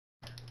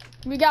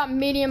We got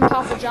medium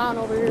Papa John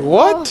over here.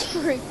 What? Oh,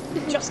 freak.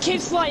 Just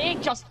keep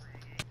sliding, just.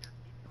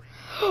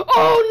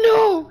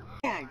 Oh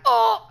no!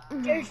 Oh!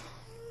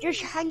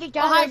 Just hand it Oh,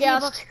 down. hi,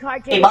 Gas.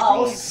 Hey,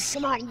 boss.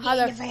 Come on, Hi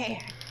get in there. the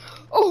van.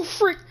 Oh,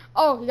 freak!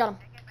 Oh, you got him.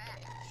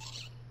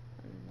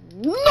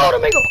 No,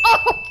 Domingo!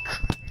 Oh!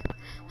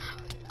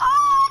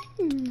 Ah!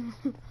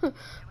 Come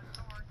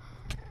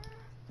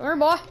here,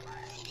 boy.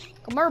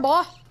 Come here,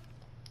 boy.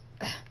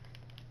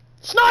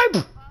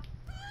 Snipe!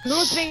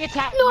 Who's being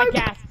attacked by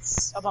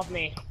ghasts above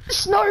me?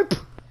 Snipe!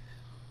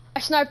 I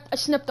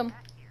snipped them.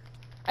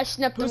 I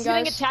snipped them, Who's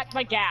guys. getting attacked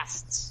by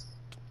ghasts?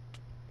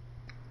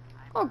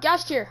 Oh,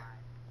 Gas here.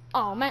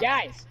 Oh, man.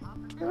 Guys.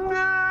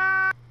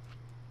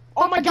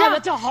 Oh my god,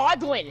 that's a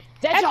hoglin!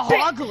 That's a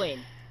hoglin!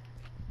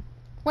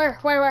 Where?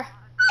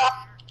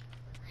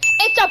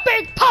 It's a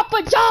big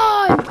Papa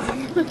John!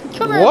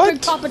 Come here, What?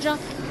 big Papa John.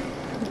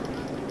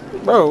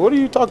 Bro, what are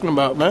you talking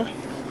about, man?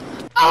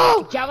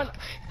 Oh! Gavin.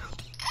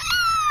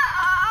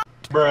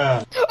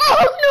 Bruh.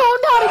 Oh no,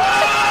 not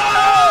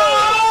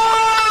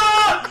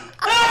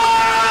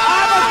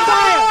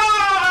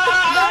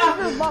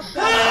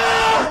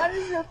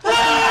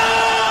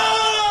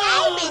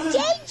I'm in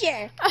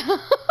danger! I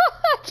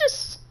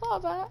just saw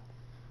that.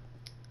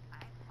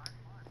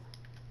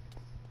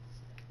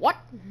 What?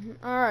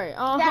 Alright,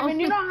 Gavin,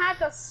 you don't have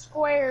the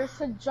squares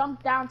to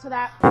jump down to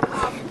that.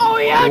 Oh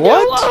yeah,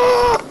 What?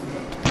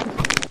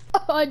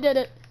 Oh, I did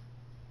it.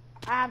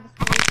 I have the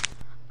squares.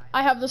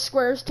 I have the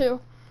squares too.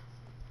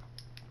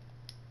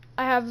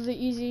 I have the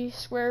easy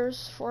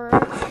squares for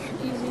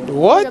easy.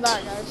 What? Look at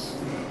that, guys.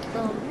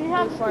 Boom.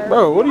 Blue fire.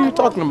 Bro, what are you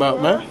talking about,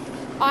 man?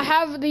 I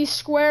have these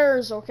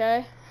squares,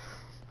 okay?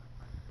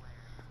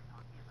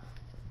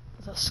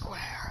 The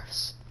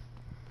squares.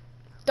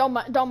 Don't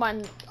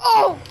mind.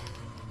 Oh!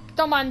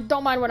 Don't mind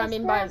what I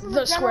mean by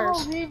the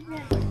squares.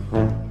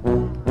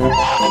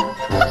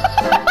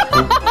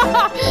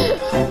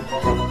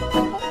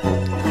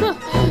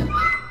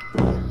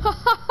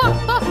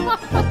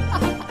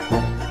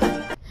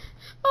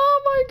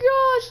 Oh my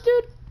gosh,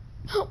 dude.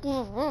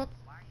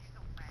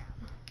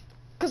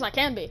 Cause I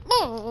can be.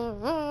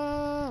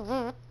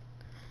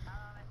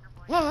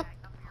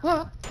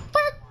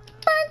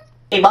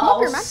 Hey, Come up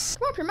here, man. boss.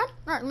 Come up here, man.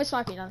 Alright, let me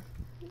snipe you now.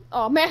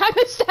 Oh man, I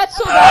missed that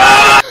so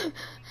bad.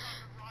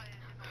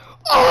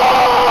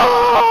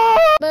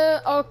 Oh!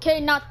 Okay,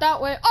 not that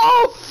way.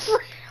 Oh,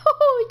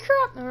 holy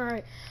crap!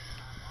 Alright.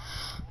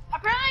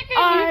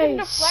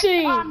 I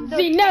see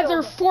the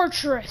Nether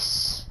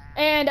fortress.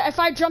 And if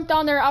I jump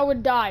down there, I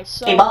would die.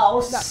 So. Hey,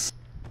 boss.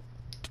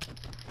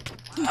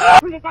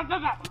 I'm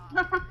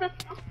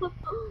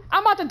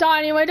about to die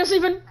anyway. It doesn't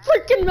even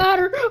freaking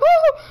matter.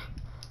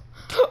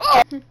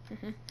 Oh.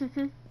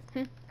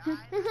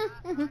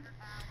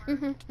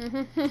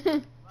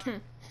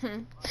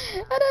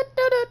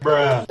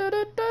 Bruh.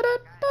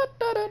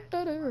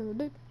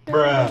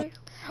 Bruh.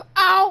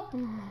 Ow!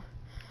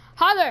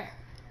 Hi there.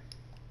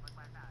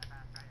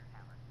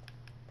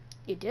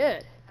 You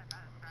did.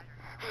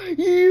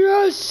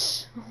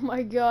 Yes! Oh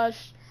my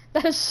gosh.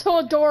 That is so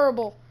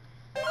adorable.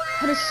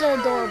 That is so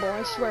adorable,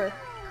 I swear.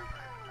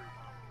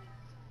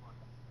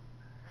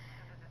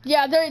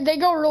 Yeah, they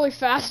go really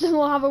fast in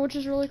lava, which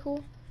is really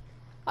cool.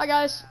 Hi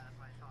guys.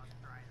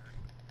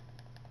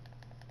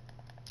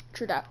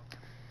 True that.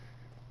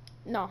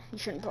 No, you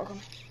shouldn't poke him.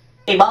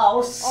 Hey,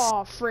 boss.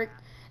 Oh, frick.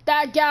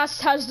 That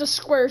gas has the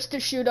squares to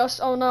shoot us.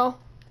 Oh no.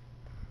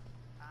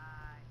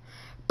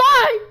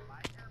 Bye!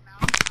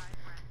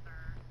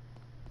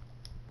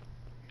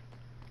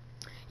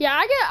 Yeah,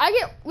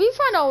 we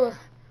find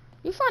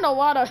a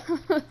lot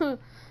of,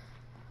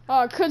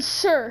 oh, good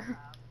sir.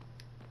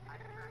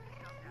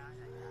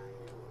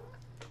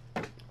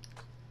 I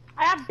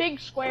have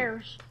big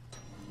squares.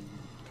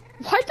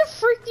 Why the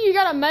freak do you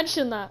gotta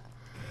mention that?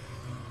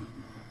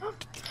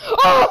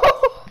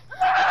 Oh!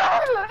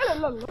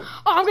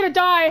 Oh, I'm gonna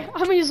die.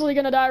 I'm easily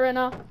gonna die right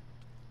now.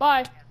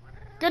 Bye.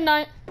 Good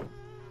night.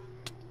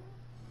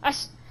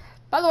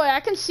 By the way, I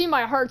can see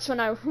my hearts when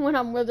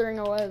I'm withering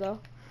away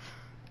though.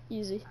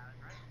 Easy.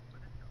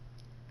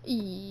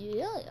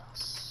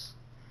 Yes.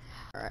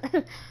 Alright.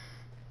 It's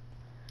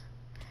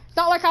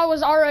not like I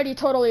was already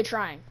totally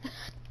trying.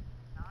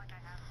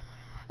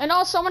 And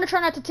also, I'm gonna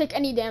try not to take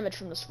any damage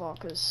from this fall,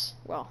 cause,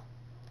 well,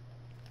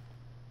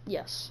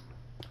 yes.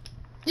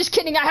 Just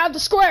kidding, I have the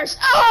squares!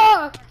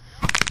 Ah!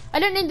 I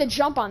didn't need to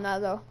jump on that,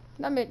 though.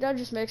 That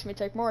just makes me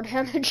take more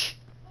damage.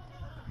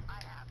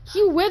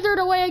 He withered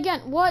away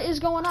again. What is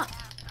going on?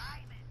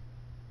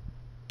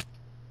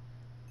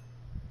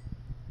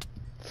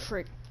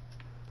 Freak.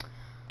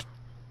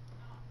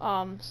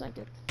 It's not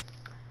good.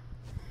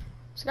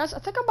 So, guys, I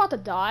think I'm about to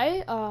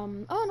die. Oh,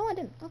 no, I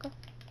didn't. Okay.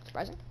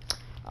 Surprising.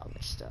 I'll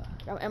just,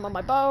 got ammo on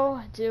my bow.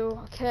 I do.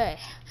 Okay.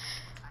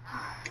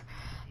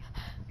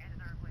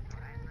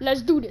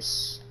 Let's do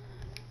this.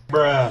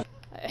 Bruh.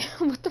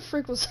 What the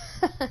freak was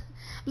that?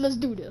 Let's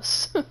do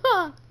this.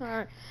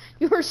 Alright.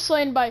 You were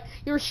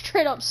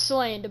straight up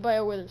slain by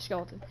a wither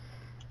skeleton.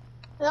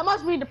 That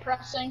must be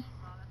depressing.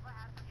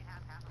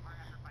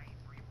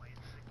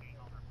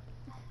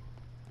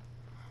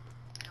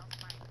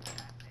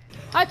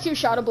 I 2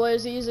 Shadow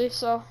Blaze easy,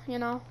 so, you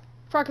know.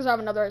 Probably because I have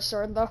another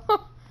sword, though.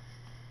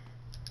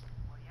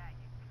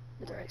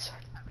 Nether sword.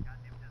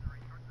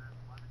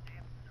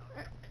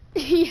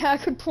 Yeah,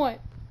 good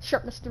point.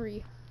 Sharpness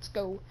 3. Let's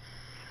go.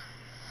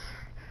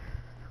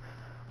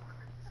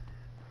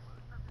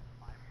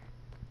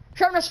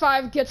 Sharpness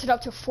 5 gets it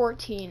up to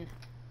 14.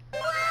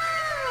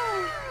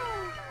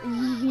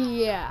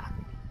 Yeah.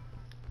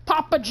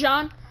 Papa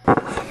John.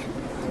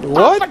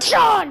 What? Papa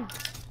John!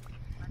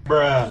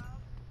 Bruh.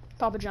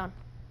 Papa John.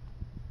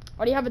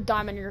 Why do you have a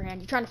diamond in your hand?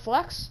 You trying to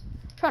flex?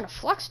 Trying to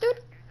flex, dude?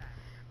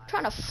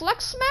 Trying to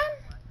flex, man?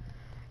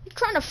 You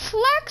trying to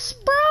flex,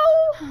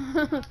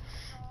 bro?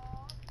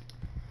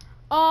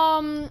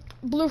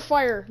 Blue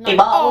fire. Hey, Nice.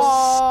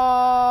 mouse.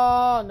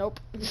 Oh, nope.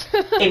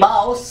 Hey,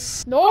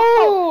 mouse. No!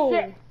 Oh,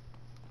 shit.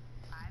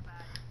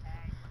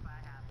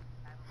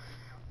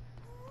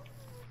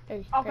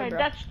 Hey, Okay, hey, bro.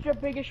 that's the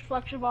biggest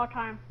flex of all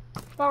time.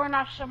 But we're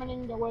not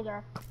summoning the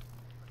wither.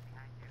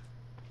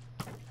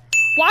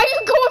 Why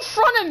you go in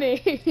front of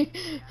me?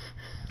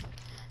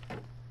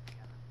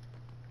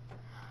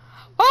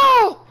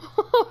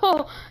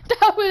 Oh!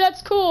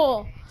 That's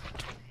cool.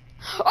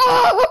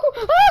 Oh!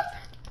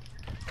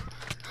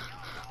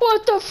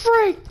 What the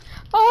freak?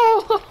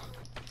 Oh!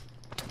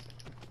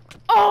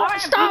 Oh! I'm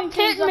Stop beating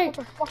things hitting me! up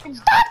with a fucking-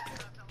 Stop!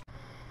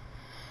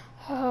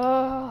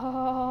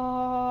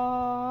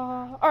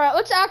 Alright,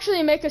 let's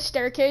actually make a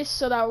staircase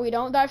so that we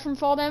don't die from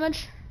fall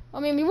damage. I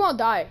mean, we won't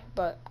die,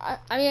 but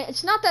I mean,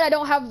 it's not that I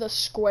don't have the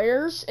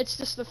squares, it's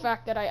just the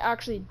fact that I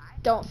actually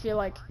don't feel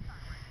like...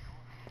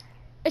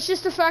 It's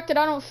just the fact that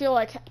I don't feel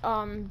like,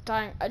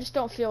 dying. I just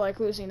don't feel like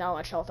losing that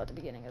much health at the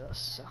beginning of this,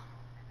 so...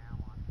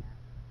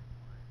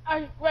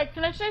 Wait,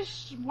 can I say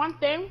one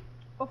thing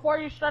before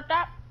you start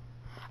that?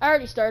 I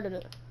already started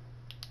it.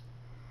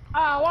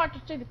 I want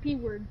to say the P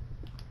word.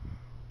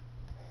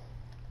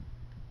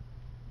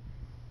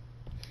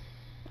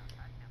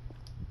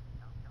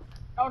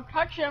 Don't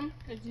touch him,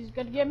 because he's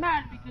gonna get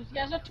mad because he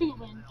has a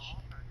 2-inch.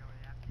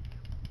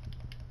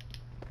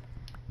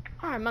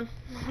 Alright, man.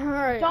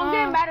 Alright, Don't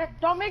get mad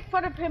at, don't make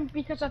fun of him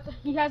because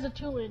he has a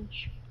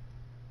 2-inch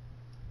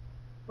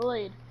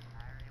blade.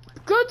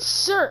 Good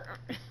sir.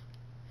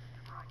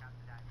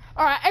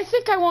 Alright, I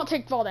think I won't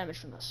take fall damage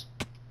from this.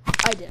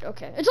 I did,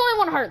 okay. It's only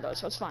 1 heart though,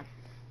 so it's fine.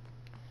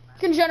 You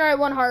can generate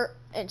 1 heart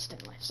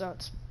instantly, so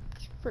it's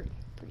pretty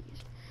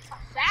easy.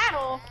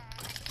 Saddle?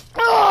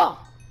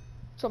 Oh!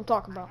 That's what I'm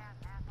talking about.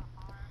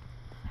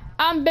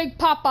 I'm Big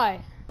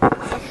Popeye.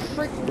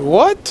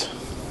 What?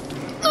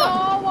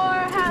 No more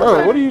hamburger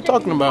Bro, what are you chicken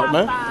talking about,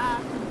 man?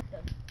 Popeye.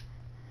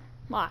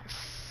 My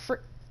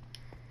frick.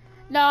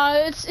 No,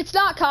 it's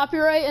not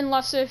copyright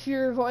unless if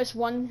your voice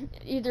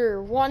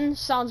either one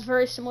sounds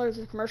very similar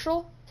to the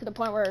commercial to the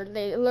point where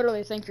they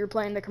literally think you're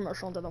playing the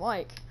commercial into the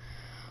mic,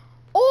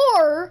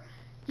 or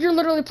you're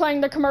literally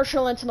playing the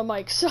commercial into the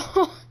mic. So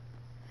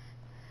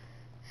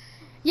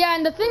yeah,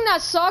 and the thing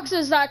that sucks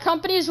is that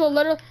companies will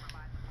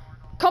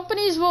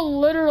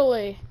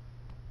literally,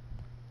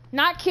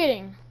 not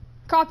kidding,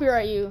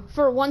 copyright you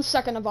for 1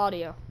 second of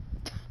audio.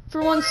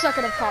 For 1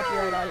 second of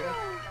copyright audio.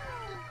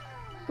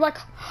 Like,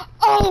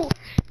 oh!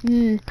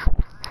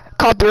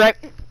 Copyright.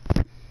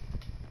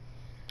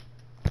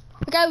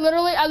 Like, I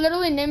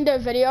literally named a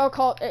video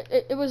called,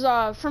 it was,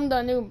 from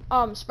the new,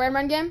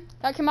 Spider-Man game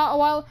that came out a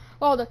while,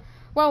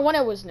 when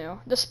it was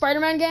new. The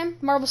Spider-Man game,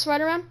 Marvel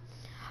Spider-Man.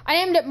 I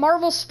named it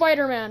Marvel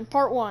Spider-Man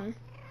Part 1,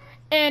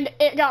 and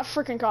it got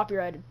freaking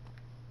copyrighted.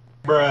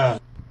 Bruh.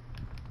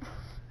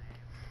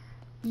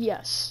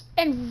 Yes.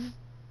 And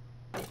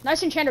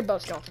nice enchanted bow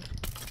skeleton.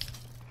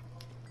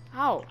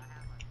 Ow.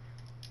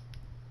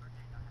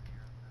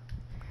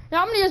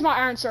 Now I'm gonna use my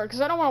iron sword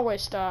because I don't want to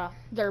waste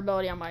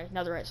durability on my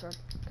netherite sword.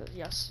 Because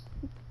yes.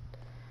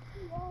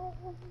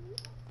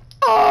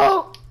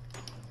 Oh!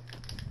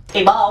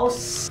 Hey,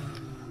 mouse.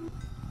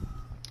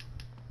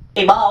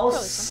 Hey,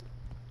 mouse.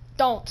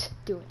 Don't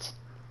do it.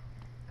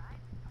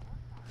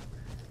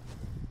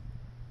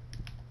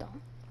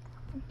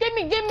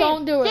 Gimme!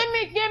 Don't do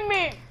it.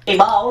 Gimme! Hey,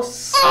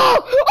 mouse.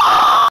 Oh!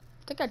 I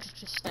think I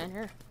just stand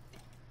here.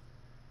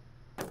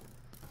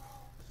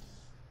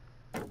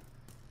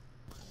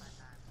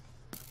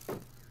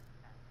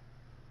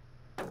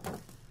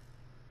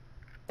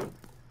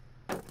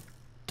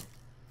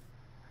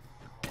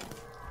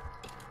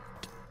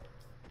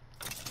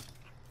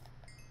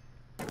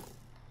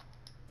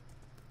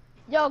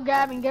 Yo,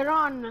 Gavin, get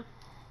on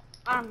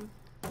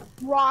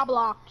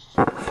Roblox.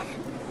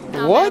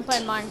 No, What?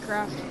 Man, I play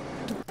Minecraft.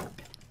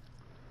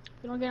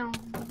 You don't get on.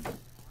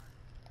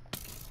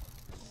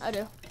 I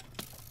do.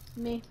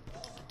 Me.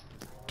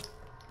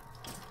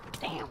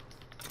 Damn.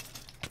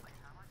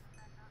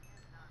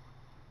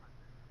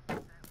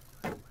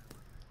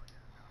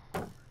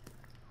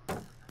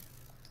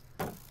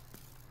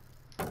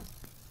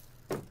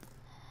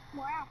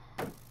 Wow.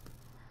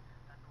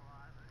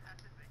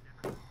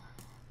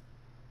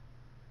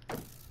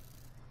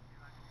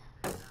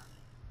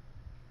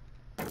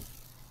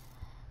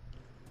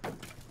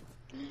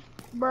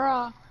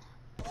 Bruh.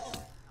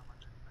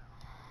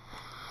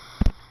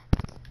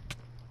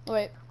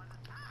 Wait.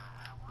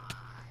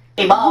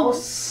 Hey,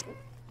 mouse.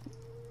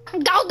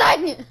 God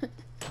dang it!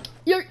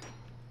 You're.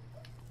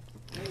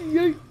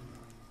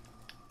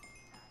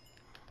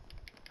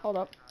 Hold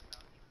up.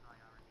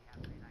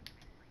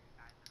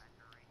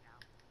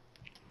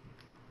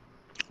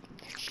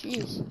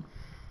 Jeez.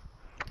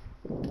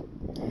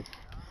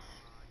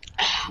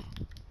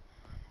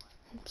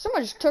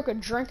 Someone just took a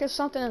drink of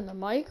something in the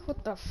mic.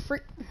 What the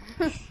freak?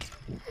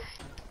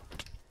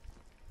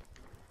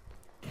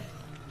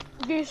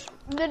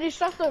 Did you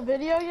start the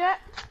video yet?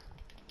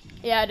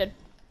 Yeah, I did.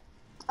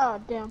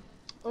 Oh, damn.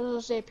 I was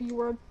gonna say a P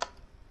word.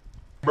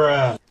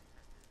 Bruh.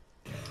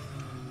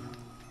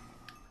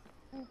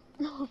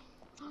 No,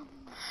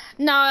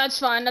 that's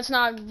fine. That's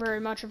not very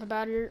much of a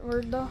bad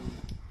word, though.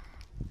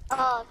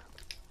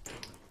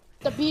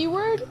 The B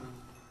word?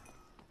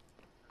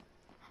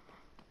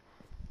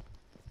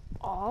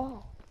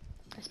 Oh,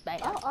 that's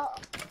bad. Oh.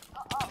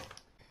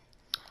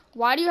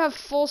 Why do you have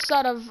full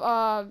set of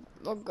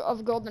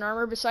golden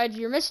armor? Besides,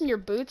 you're missing your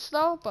boots,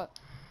 though. But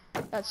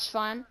that's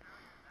fine.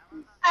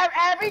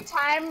 Every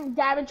time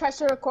Gavin tries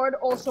to record,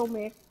 also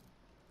me.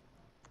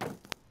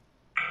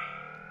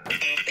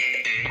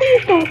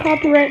 Please don't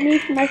copyright me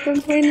for my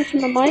friend playing this in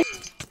the mic.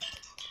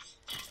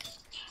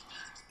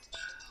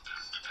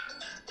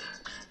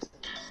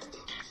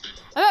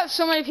 I have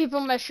so many people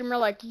in my stream are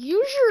like,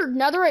 use your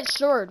netherite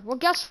sword. Well,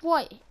 guess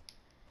what?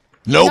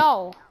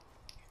 Nope.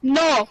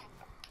 No.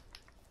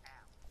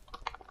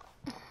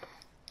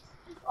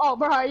 Oh,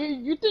 bro,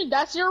 you think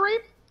that's your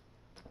reap?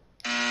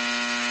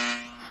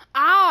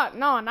 Ah,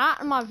 no,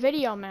 not in my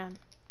video, man.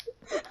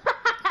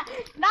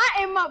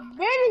 Not in my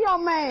video,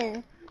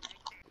 man.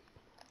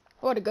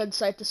 What a good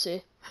sight to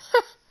see.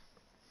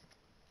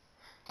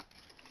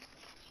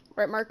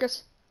 Right,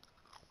 Marcus?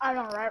 I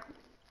know, right?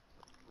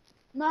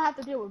 We don't have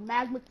to deal with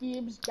magma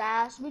cubes,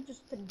 gas. We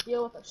just can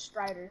deal with a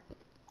strider,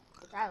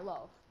 which I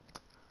love.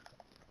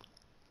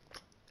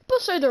 People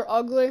say they're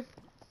ugly.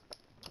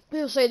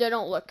 People say they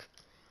don't look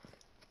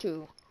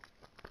too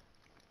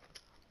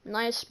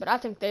nice, but I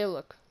think they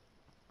look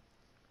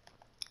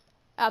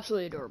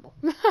absolutely adorable.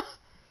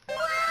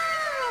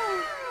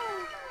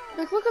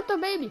 Like, look at the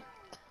baby.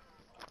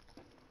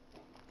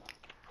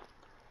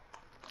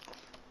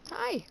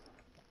 Hi.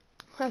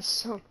 That's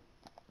so.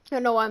 I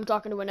don't know why I'm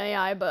talking to an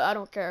AI, but I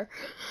don't care.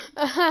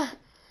 We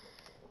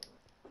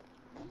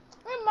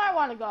might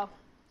want to go.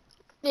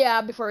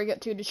 Yeah, before we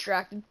get too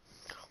distracted.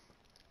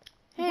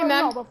 Hey, But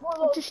man. no, before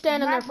What you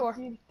standing there magma for?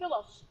 cubes kill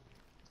us.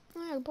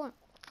 Oh, yeah, good point.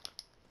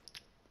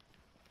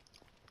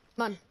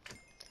 Come on.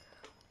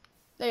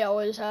 They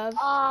always have.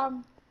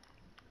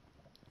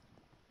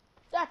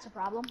 That's a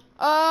problem.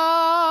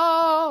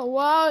 Oh,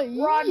 wow,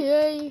 Run.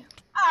 yay.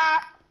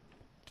 Ah!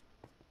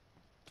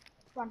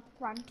 Run.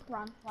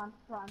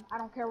 I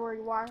don't care where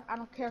you are. I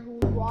don't care who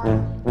you are.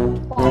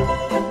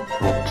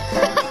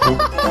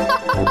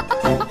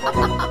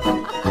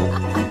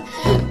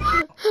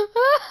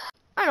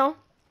 I know.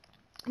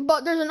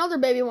 But there's another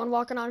baby one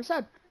walking on its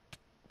head.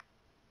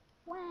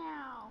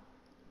 Wow.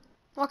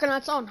 Walking on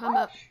its own. I'm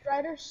Our up.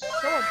 Strider's so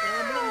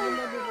adorable, even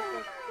though they look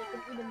like they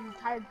can eat an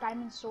entire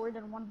diamond sword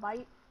in one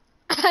bite.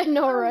 I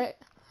know, right?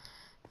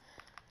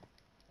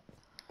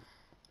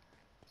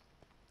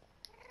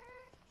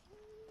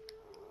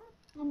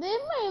 And they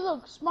may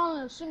look small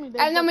and assuming they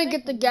And then but we they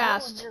get the can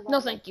gas. go in No,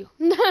 there thank you.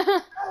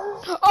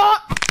 Oh!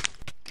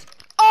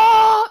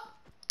 Oh!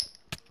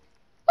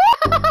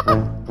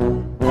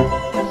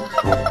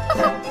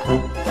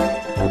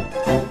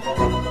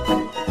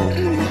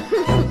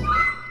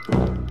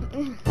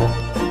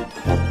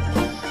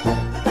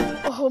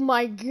 Oh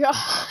my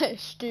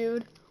gosh,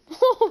 dude.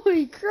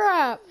 Holy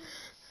crap.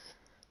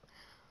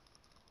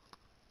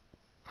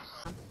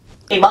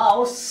 Hey,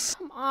 mouse.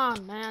 Come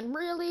on, man.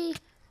 Really?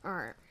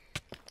 Alright.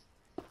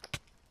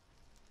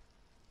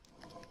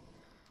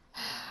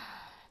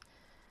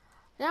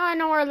 Now I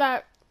know where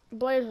that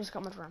blaze was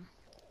coming from.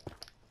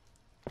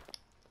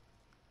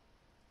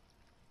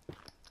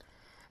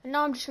 And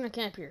now I'm just gonna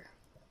camp here.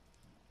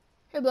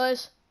 Hey,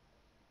 Blaze.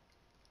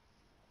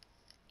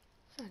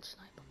 Trying to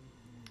snipe him.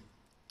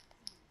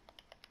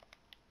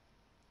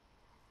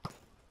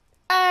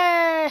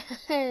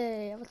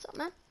 Hey, what's up,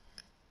 man?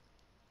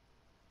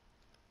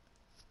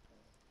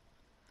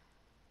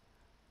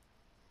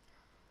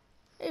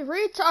 Hey,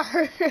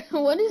 retard!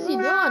 What is he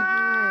doing?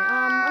 Alright,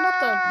 I'm about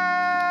to.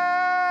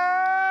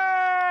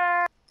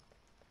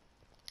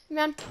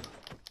 Man.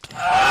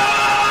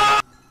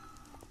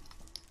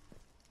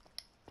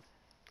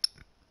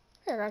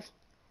 Here, guys.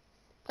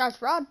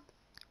 That's Rod.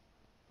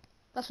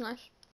 That's nice.